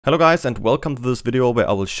Hello guys, and welcome to this video where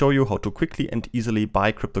I will show you how to quickly and easily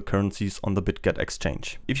buy cryptocurrencies on the Bitget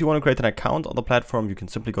exchange. If you want to create an account on the platform, you can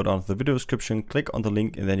simply go down to the video description, click on the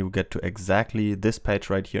link, and then you get to exactly this page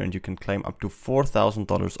right here, and you can claim up to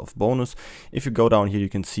 $4,000 of bonus. If you go down here, you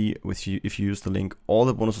can see if you use the link, all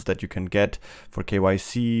the bonuses that you can get for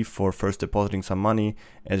KYC, for first depositing some money.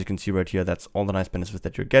 As you can see right here, that's all the nice benefits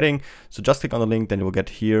that you're getting. So just click on the link, then you will get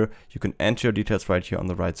here. You can enter your details right here on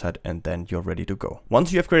the right side, and then you're ready to go.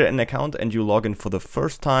 Once you have created an account and you log in for the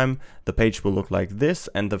first time, the page will look like this.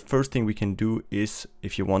 And the first thing we can do is,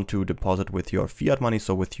 if you want to deposit with your fiat money,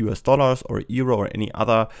 so with US dollars or euro or any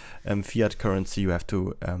other fiat currency, you have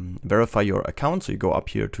to verify your account. So you go up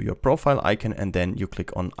here to your profile icon and then you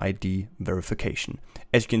click on ID verification.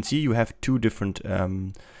 As you can see, you have two different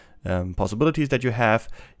possibilities that you have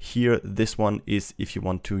here. This one is if you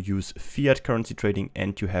want to use fiat currency trading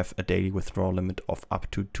and you have a daily withdrawal limit of up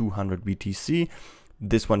to 200 BTC.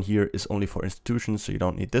 This one here is only for institutions, so you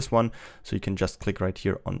don't need this one. So you can just click right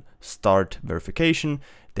here on start verification.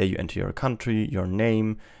 There you enter your country, your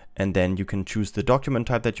name, and then you can choose the document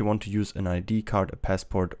type that you want to use, an ID card, a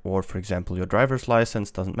passport, or for example, your driver's license,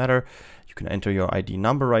 doesn't matter. You can enter your ID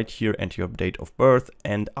number right here, enter your date of birth,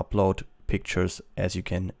 and upload pictures, as you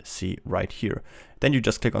can see right here. Then you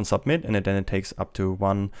just click on submit, and then it takes up to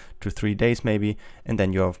 1 to 3 days maybe, and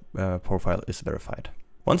then your profile is verified.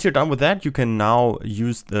 Once you're done with that, you can now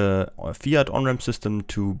use the Fiat on-ramp system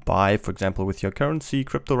to buy, for example, with your currency,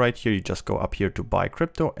 crypto right here. You just go up here to buy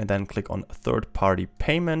crypto and then click on third-party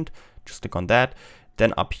payment. Just click on that.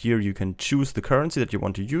 Then up here, you can choose the currency that you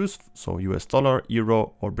want to use. So US dollar,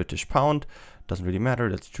 euro, or British pound. Doesn't really matter.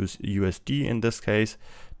 Let's choose USD in this case.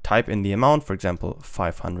 Type in the amount, for example,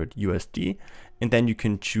 500 USD. And then you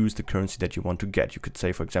can choose the currency that you want to get. You could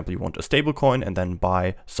say, for example, you want a stable coin and then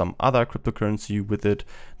buy some other cryptocurrency with it.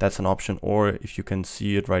 That's an option. Or if you can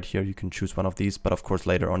see it right here, you can choose one of these. But of course,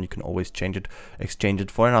 later on, you can always change it, exchange it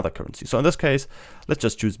for another currency. So in this case, let's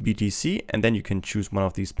just choose BTC. And then you can choose one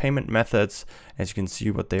of these payment methods. As you can see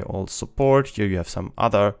what they all support. Here you have some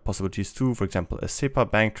other possibilities too. For example, a SEPA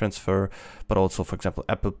bank transfer, but also, for example,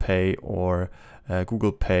 Apple Pay or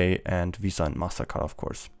Google Pay and Visa and MasterCard, of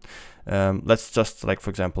course. Let's just select, for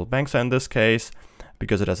example, Banksa in this case,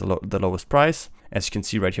 because it has the lowest price. As you can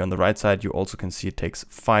see right here on the right side, you also can see it takes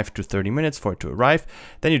 5 to 30 minutes for it to arrive.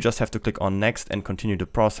 Then you just have to click on next and continue the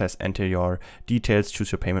process, enter your details,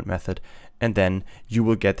 choose your payment method, and then you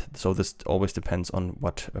will get, so this always depends on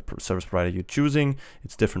what service provider you're choosing.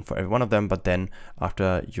 It's different for every one of them, but then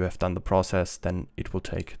after you have done the process, then it will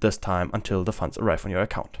take this time until the funds arrive on your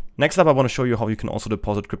account. Next up, I want to show you how you can also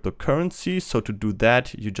deposit cryptocurrency. So to do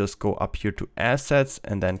that, you just go up here to assets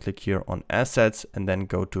and then click here on assets and then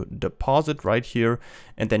go to deposit right here.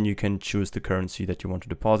 And then you can choose the currency that you want to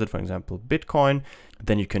deposit, for example, Bitcoin.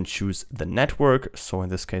 Then you can choose the network. So in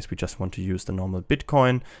this case, we just want to use the normal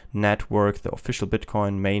Bitcoin network, the official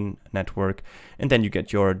Bitcoin main network. And then you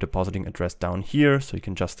get your depositing address down here. So you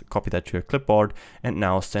can just copy that to your clipboard and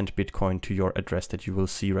now send Bitcoin to your address that you will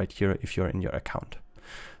see right here if you're in your account.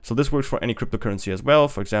 So this works for any cryptocurrency as well.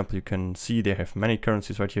 For example, you can see they have many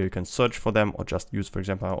currencies right here. You can search for them or just use, for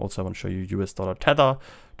example, I also want to show you US dollar Tether.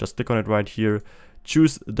 Just click on it right here.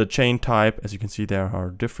 Choose the chain type. As you can see, there are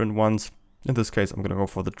different ones. In this case, I'm going to go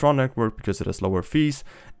for the Tron network because it has lower fees.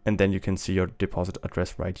 And then you can see your deposit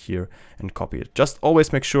address right here and copy it. Just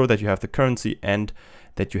always make sure that you have the currency and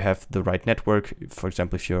that you have the right network. For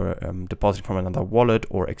example, if you're depositing from another wallet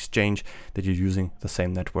or exchange, that you're using the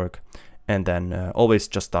same network. And then always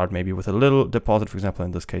just start maybe with a little deposit, for example,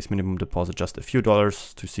 in this case, minimum deposit, just a few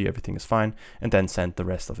dollars to see everything is fine, and then send the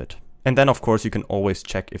rest of it. And then, of course, you can always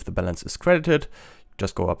check if the balance is credited.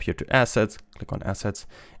 Just go up here to assets, click on assets,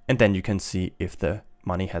 and then you can see if the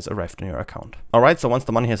money has arrived on your account. All right, so once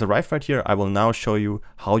the money has arrived right here, I will now show you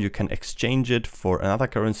how you can exchange it for another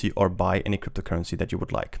currency or buy any cryptocurrency that you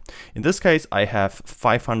would like. In this case, I have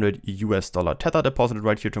 500 US dollar Tether deposited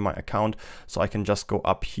right here to my account. So I can just go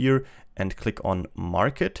up here and click on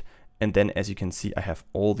market. And then, as you can see, I have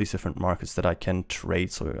all these different markets that I can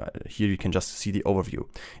trade. So here you can just see the overview.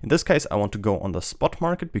 In this case, I want to go on the spot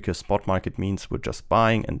market because spot market means we're just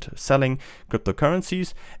buying and selling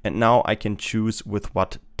cryptocurrencies. And now I can choose with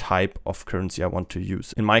what type of currency I want to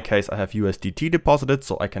use. In my case, I have USDT deposited,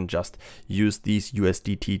 so I can just use these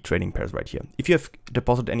USDT trading pairs right here. If you have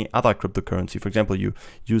deposited any other cryptocurrency, for example, you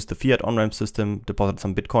use the Fiat on-ramp system, deposit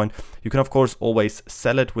some Bitcoin, you can of course always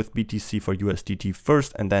sell it with BTC for USDT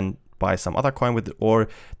first and then buy some other coin with it, or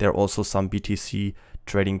there are also some BTC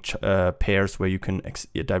trading pairs where you can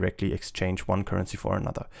directly exchange one currency for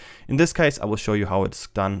another. In this case, I will show you how it's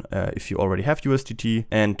done if you already have USDT.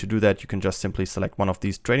 And to do that, you can just simply select one of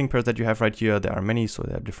these trading pairs that you have right here. There are many, so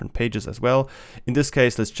there are different pages as well. In this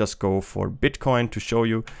case, let's just go for Bitcoin to show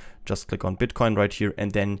you. Just click on Bitcoin right here,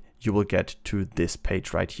 and then you will get to this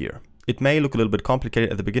page right here. It may look a little bit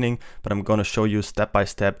complicated at the beginning, but I'm going to show you step by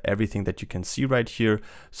step everything that you can see right here,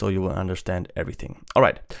 so you will understand everything. All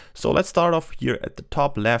right, so let's start off here at the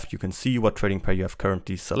top left. You can see what trading pair you have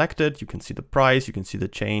currently selected. You can see the price, you can see the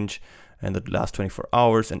change and the last 24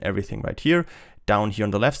 hours and everything right here. Down here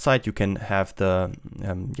on the left side, you can have the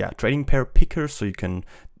trading pair picker, so you can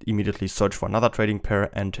immediately search for another trading pair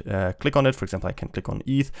and click on it. For example, I can click on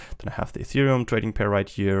ETH, then I have the Ethereum trading pair right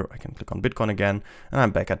here. I can click on Bitcoin again, and I'm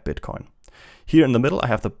back at Bitcoin. Here in the middle, I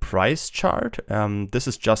have the price chart. This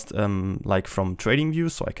is just like from TradingView,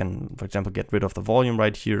 so I can, for example, get rid of the volume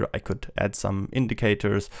right here. I could add some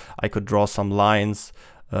indicators. I could draw some lines.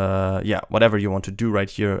 Whatever you want to do right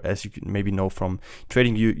here. As you can maybe know from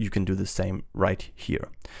TradingView, you can do the same right here.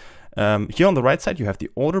 Here on the right side, you have the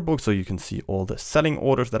order book, so you can see all the selling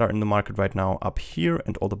orders that are in the market right now up here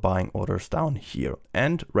and all the buying orders down here.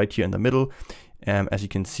 And right here in the middle, as you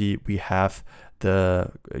can see, we have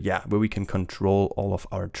the where we can control all of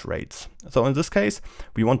our trades. So in this case,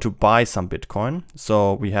 we want to buy some Bitcoin.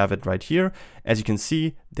 So we have it right here. As you can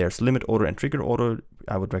see, there's limit order and trigger order.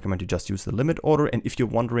 I would recommend you just use the limit order. And if you're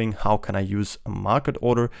wondering how can I use a market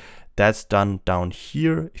order, that's done down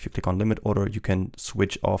here. If you click on limit order, you can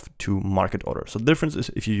switch off to market order. So the difference is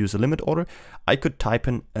if you use a limit order, I could type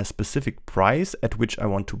in a specific price at which I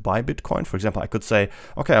want to buy Bitcoin. For example, I could say,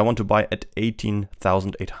 okay, I want to buy at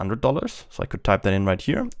 $18,800. So I could type that in right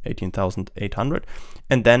here, 18,800.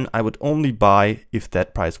 And then I would only buy if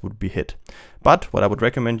that price would be hit. But what I would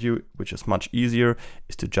recommend you, which is much easier,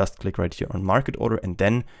 is to just click right here on market order. And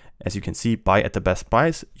then, as you can see, buy at the best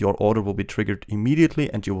price. Your order will be triggered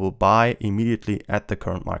immediately and you will buy immediately at the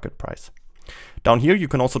current market price. Down here, you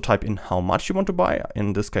can also type in how much you want to buy.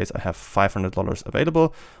 In this case, I have $500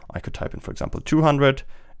 available. I could type in, for example, 200.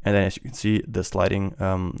 And then as you can see, the sliding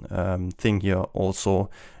thing here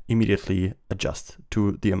also immediately adjusts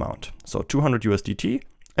to the amount. So 200 USDT.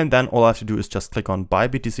 And then all I have to do is just click on buy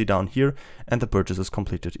BTC down here and the purchase is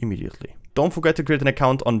completed immediately. Don't forget to create an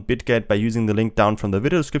account on Bitget by using the link down from the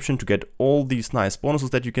video description to get all these nice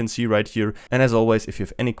bonuses that you can see right here. And as always, if you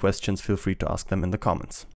have any questions, feel free to ask them in the comments.